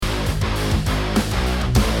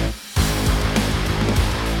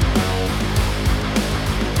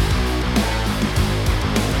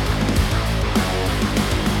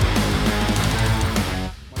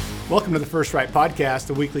Welcome to the First Right Podcast,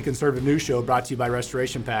 a weekly conservative news show brought to you by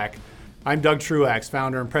Restoration Pack. I'm Doug Truax,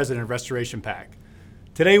 founder and president of Restoration Pack.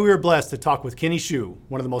 Today we are blessed to talk with Kenny Xu,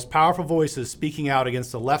 one of the most powerful voices speaking out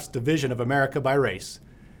against the left's division of America by race.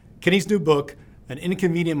 Kenny's new book, An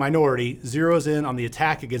Inconvenient Minority, zeroes in on the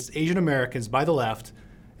attack against Asian Americans by the left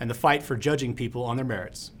and the fight for judging people on their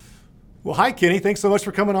merits. Well, hi, Kenny. Thanks so much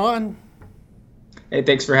for coming on. Hey,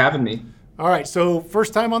 thanks for having me. All right, so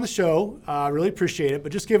first time on the show, really appreciate it,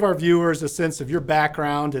 but just give our viewers a sense of your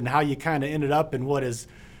background and how you kind of ended up in what is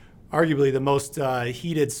arguably the most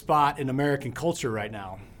heated spot in American culture right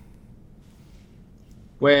now.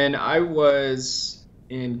 When I was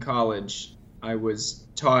in college, I was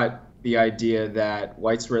taught the idea that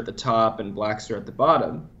whites were at the top and blacks were at the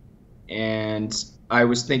bottom. And I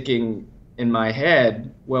was thinking in my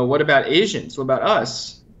head, well, what about Asians? What about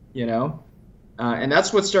us? You know? And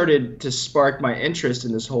that's what started to spark my interest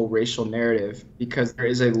in this whole racial narrative, because there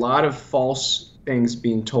is a lot of false things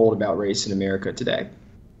being told about race in America today.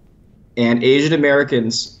 And Asian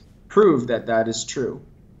Americans prove that that is true.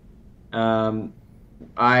 When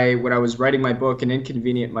I was writing my book, An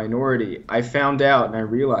Inconvenient Minority, I found out and I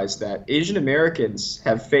realized that Asian Americans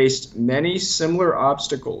have faced many similar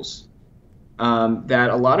obstacles that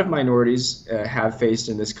a lot of minorities have faced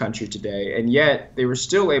in this country today, and yet they were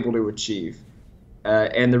still able to achieve.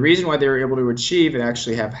 And the reason why they were able to achieve and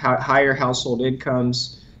actually have higher household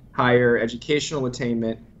incomes, higher educational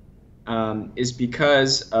attainment, is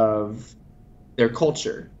because of their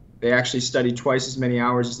culture. They actually study twice as many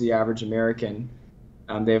hours as the average American.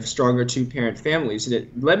 They have stronger two-parent families. And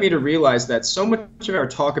it led me to realize that so much of our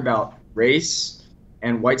talk about race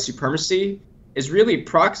and white supremacy is really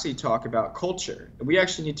proxy talk about culture. And we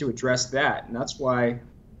actually need to address that. And that's why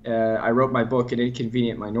I wrote my book, An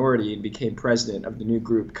Inconvenient Minority, and became president of the new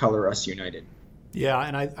group, Color Us United. Yeah,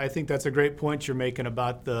 and I think that's a great point you're making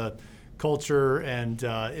about the culture and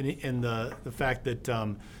the fact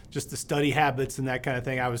that just the study habits and that kind of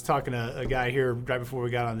thing. I was talking to a guy here right before we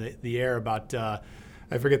got on the air about,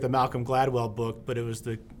 I forget the Malcolm Gladwell book, but it was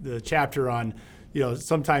the chapter on,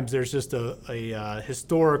 sometimes there's just a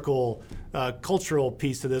historical, cultural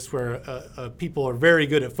piece to this where people are very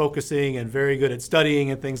good at focusing and very good at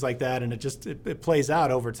studying and things like that, and it plays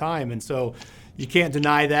out over time, and so you can't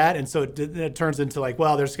deny that, and so it turns into like,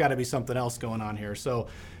 well, there's got to be something else going on here. So,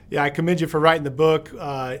 yeah, I commend you for writing the book.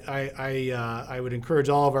 I would encourage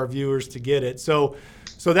all of our viewers to get it. So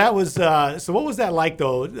that was so what was that like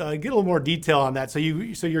though? Get a little more detail on that. So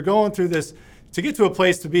you're going through this to get to a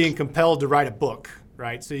place to being compelled to write a book,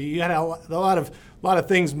 right? So you had a lot of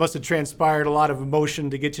things must have transpired, a lot of emotion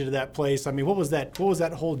to get you to that place. I mean, what was that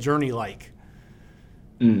whole journey like?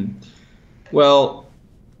 Well,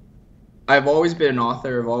 I've always been an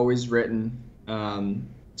author. I've always written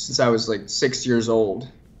since I was like 6 years old.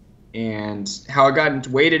 And how I got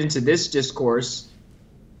waded into this discourse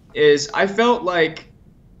is I felt like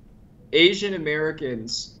Asian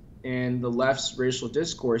Americans and the left's racial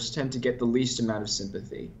discourse tend to get the least amount of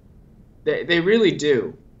sympathy. They really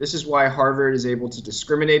do. This is why Harvard is able to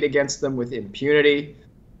discriminate against them with impunity.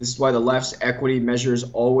 This is why the left's equity measures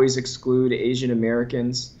always exclude Asian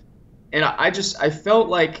Americans. And I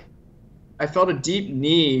felt a deep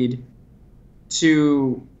need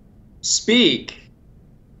to speak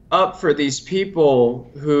up for these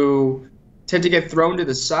people who tend to get thrown to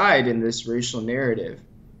the side in this racial narrative.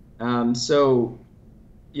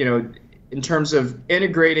 In terms of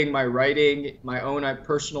integrating my writing, my own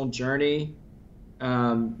personal journey,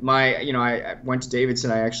 I went to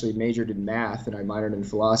Davidson. I actually majored in math and I minored in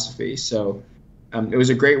philosophy. So it was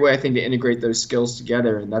a great way, I think, to integrate those skills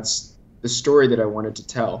together. And that's the story that I wanted to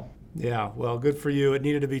tell. Yeah, well, good for you. It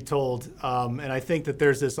needed to be told. And I think that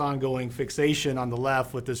there's this ongoing fixation on the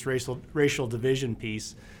left with this racial division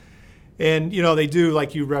piece. And, they do,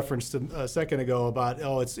 like you referenced a second ago about,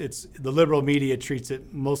 it's the liberal media treats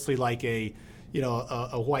it mostly like a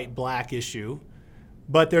white-black issue.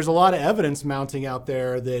 But there's a lot of evidence mounting out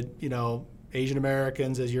there that, Asian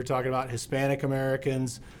Americans, as you're talking about, Hispanic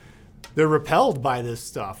Americans, they're repelled by this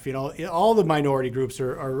stuff. All the minority groups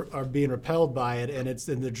are being repelled by it, and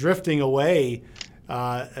they're drifting away,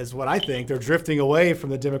 as what I think, they're drifting away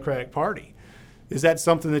from the Democratic Party. Is that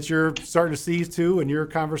something that you're starting to see too in your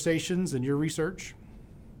conversations and your research?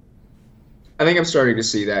 I think I'm starting to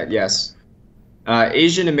see that, yes.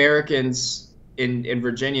 Asian Americans in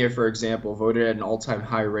Virginia, for example, voted at an all-time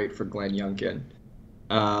high rate for Glenn Youngkin.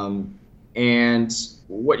 And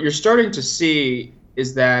what you're starting to see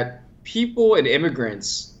is that people and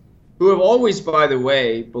immigrants who have always, by the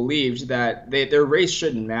way, believed that their race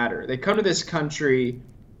shouldn't matter. They come to this country,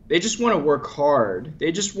 they just want to work hard.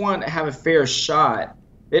 They just want to have a fair shot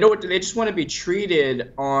They just want to be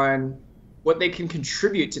treated on what they can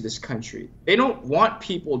contribute to this country. They don't want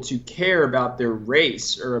people to care about their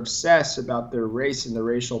race or obsess about their race and their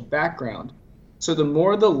racial background. So the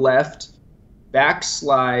more the left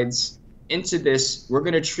backslides into this, we're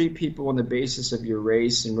going to treat people on the basis of your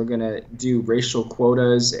race, and we're going to do racial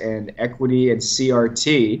quotas and equity and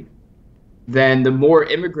CRT, then the more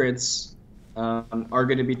immigrants are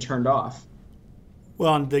going to be turned off.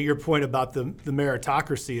 Well, and your point about the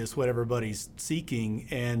meritocracy is what everybody's seeking,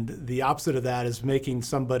 and the opposite of that is making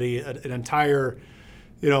somebody an entire,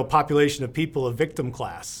 population of people a victim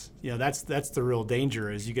class. That's the real danger.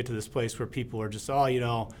 Is you get to this place where people are just,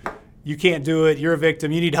 you can't do it. You're a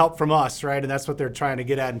victim. You need help from us, right? And that's what they're trying to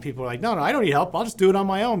get at. And people are like, no, I don't need help. I'll just do it on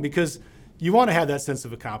my own, because you want to have that sense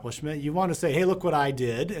of accomplishment. You want to say, hey, look what I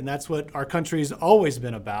did, and that's what our country's always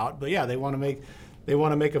been about. But yeah, they want to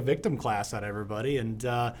make a victim class out of everybody, and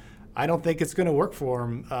I don't think it's going to work for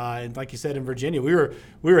them. And like you said, in Virginia, we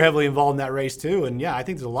were heavily involved in that race too. And yeah, I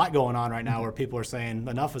think there's a lot going on right now where people are saying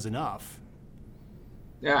enough is enough.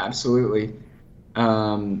 Yeah, absolutely.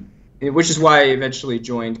 Which is why I eventually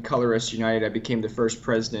joined Colorists United. I became the first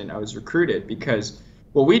president. I was recruited because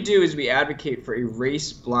what we do is we advocate for a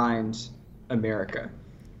race-blind America.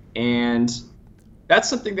 And that's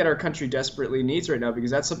something that our country desperately needs right now, because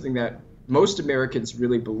that's something that most Americans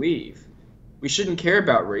really believe. We shouldn't care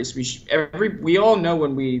about race. We all know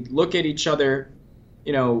when we look at each other,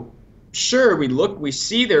 sure, we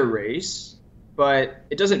see their race, but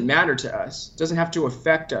it doesn't matter to us. It doesn't have to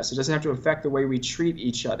affect us. It doesn't have to affect the way we treat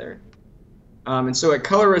each other. And so at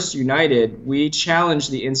Colorists United, we challenge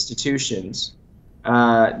the institutions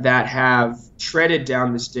that have treaded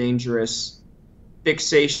down this dangerous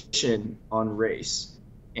fixation on race.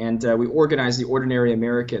 And we organize the ordinary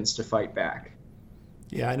Americans to fight back.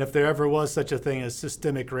 Yeah, and if there ever was such a thing as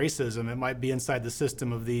systemic racism, it might be inside the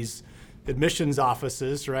system of these admissions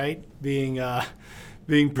offices, right? Being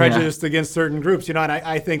prejudiced against certain groups. And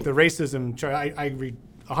I think the racism, I agree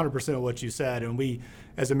 100% of what you said. And we,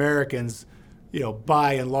 as Americans,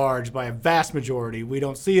 by and large, by a vast majority, we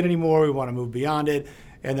don't see it anymore. We want to move beyond it.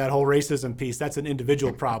 And that whole racism piece, that's an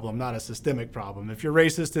individual problem, not a systemic problem. If you're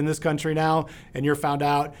racist in this country now and you're found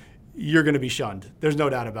out, you're going to be shunned. There's no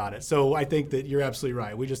doubt about it. So I think that you're absolutely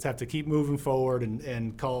right. We just have to keep moving forward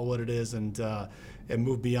and call it what it is, and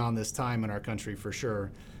move beyond this time in our country for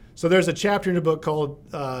sure. So there's a chapter in the book called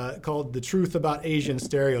 "The Truth About Asian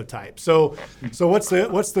Stereotypes." So what's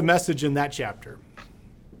the message in that chapter?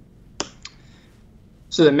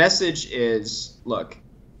 So the message is, look,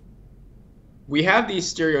 we have these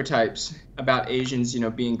stereotypes about Asians,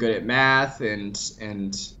 being good at math and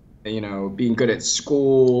being good at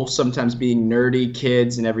school, sometimes being nerdy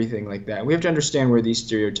kids and everything like that. We have to understand where these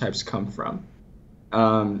stereotypes come from.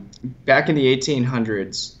 Back in the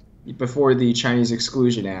 1800s, before the Chinese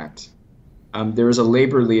Exclusion Act, there was a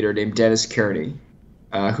labor leader named Dennis Kearney,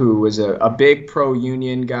 who was a big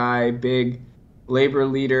pro-union guy, big labor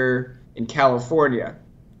leader in California.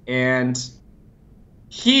 And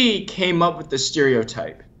he came up with the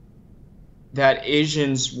stereotype that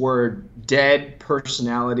Asians were dead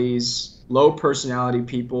personalities, low personality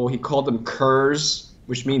people. He called them curs,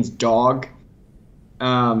 which means dog.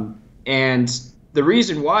 And the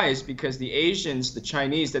reason why is because the Asians, the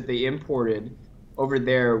Chinese that they imported over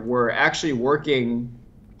there, were actually working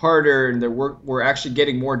harder, and were actually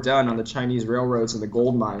getting more done on the Chinese railroads and the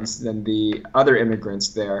gold mines than the other immigrants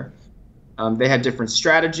there. They had different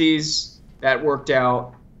strategies that worked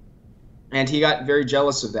out, and he got very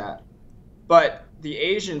jealous of that. But the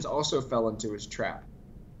Asians also fell into his trap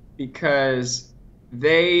because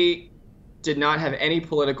they did not have any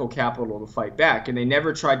political capital to fight back, and they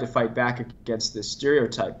never tried to fight back against this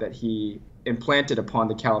stereotype that he implanted upon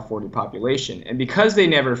the California population. And because they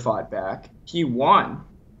never fought back, he won.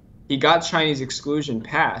 He got Chinese exclusion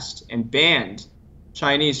passed and banned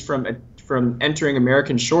Chinese from entering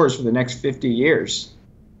American shores for the next 50 years.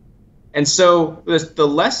 And so the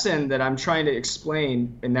lesson that I'm trying to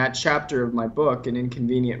explain in that chapter of my book, An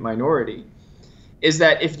Inconvenient Minority, is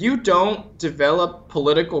that if you don't develop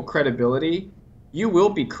political credibility, you will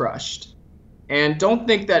be crushed. And don't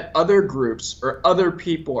think that other groups or other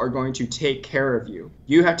people are going to take care of you.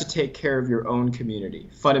 You have to take care of your own community.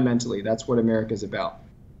 Fundamentally, that's what America's about.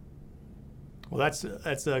 Well,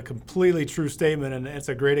 that's a completely true statement, and it's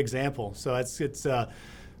a great example. So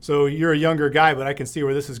so you're a younger guy, but I can see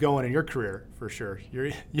where this is going in your career for sure.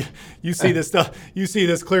 You see this stuff. You see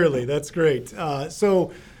this clearly. That's great.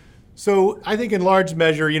 So I think in large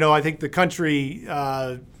measure, I think the country,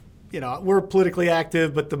 we're politically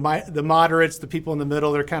active, but the moderates, the people in the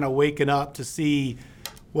middle, they're kind of waking up to see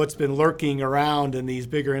what's been lurking around in these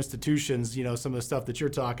bigger institutions, some of the stuff that you're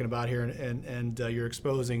talking about here and you're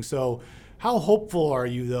exposing. So how hopeful are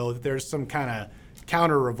you, though, that there's some kind of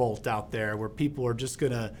counter revolt out there where people are just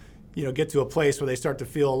going to, get to a place where they start to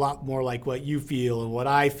feel a lot more like what you feel and what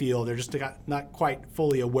I feel? They're just not quite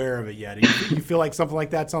fully aware of it yet. You feel like something like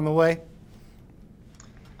that's on the way?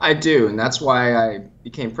 I do, and that's why I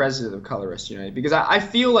became president of Colorist United, because I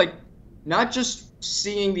feel like not just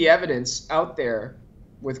seeing the evidence out there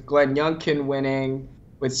with Glenn Youngkin winning,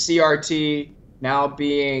 with CRT now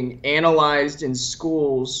being analyzed in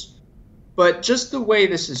schools, but just the way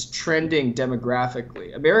this is trending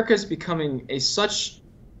demographically. America is becoming such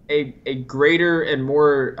a greater and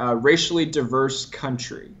more racially diverse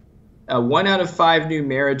country. 1 out of 5 new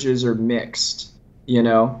marriages are mixed,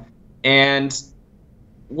 and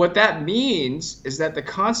what that means is that the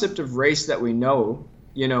concept of race that we know,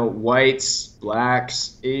 whites,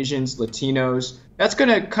 blacks, Asians, Latinos, that's going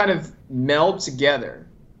to kind of meld together.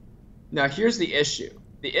 Now, here's the issue.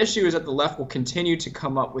 The issue is that the left will continue to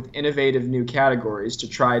come up with innovative new categories to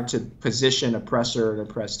try to position oppressor and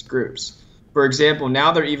oppressed groups. For example,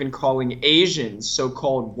 now they're even calling Asians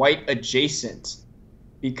so-called white adjacent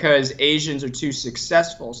because Asians are too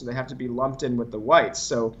successful, so they have to be lumped in with the whites.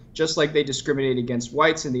 So just like they discriminate against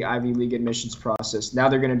whites in the Ivy League admissions process, now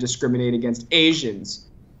they're going to discriminate against Asians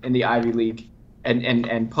in the Ivy League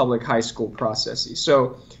and public high school processes.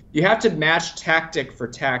 So you have to match tactic for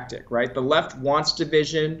tactic, right? The left wants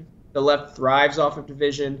division. The left thrives off of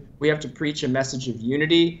division. We have to preach a message of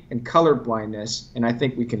unity and colorblindness, and I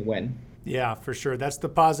think we can win. Yeah, for sure. That's the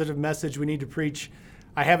positive message we need to preach.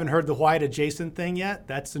 I haven't heard the white adjacent thing yet.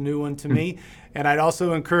 That's a new one to me. And I'd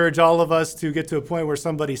also encourage all of us to get to a point where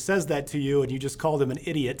somebody says that to you and you just call them an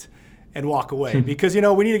idiot and walk away. Because, we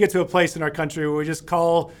need to get to a place in our country where we just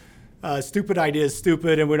call stupid ideas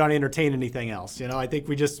stupid and we don't entertain anything else. I think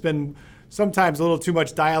we just spend sometimes a little too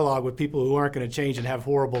much dialogue with people who aren't going to change and have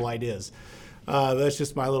horrible ideas. That's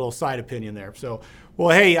just my little side opinion there. So,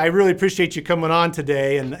 well, hey, I really appreciate you coming on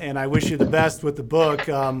today, and I wish you the best with the book.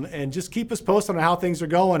 And just keep us posted on how things are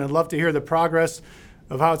going. I'd love to hear the progress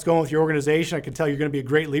of how it's going with your organization. I can tell you're going to be a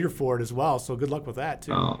great leader for it as well. So good luck with that,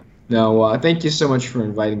 too. Oh, no, thank you so much for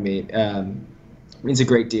inviting me. It means a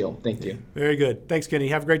great deal. Thank you. Very good. Thanks, Kenny.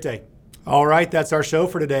 Have a great day. All right, that's our show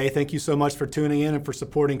for today. Thank you so much for tuning in and for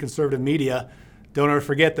supporting conservative media. Don't ever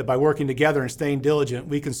forget that by working together and staying diligent,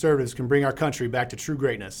 we conservatives can bring our country back to true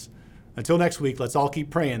greatness. Until next week, let's all keep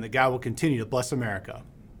praying that God will continue to bless America.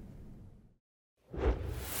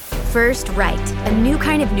 First Right, a new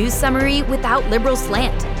kind of news summary without liberal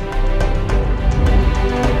slant.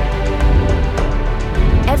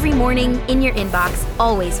 Every morning in your inbox,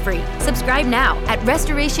 always free. Subscribe now at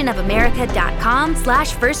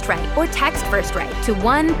restorationofamerica.com/firstright or text First Right to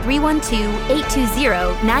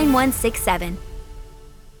 1-312-820-9167.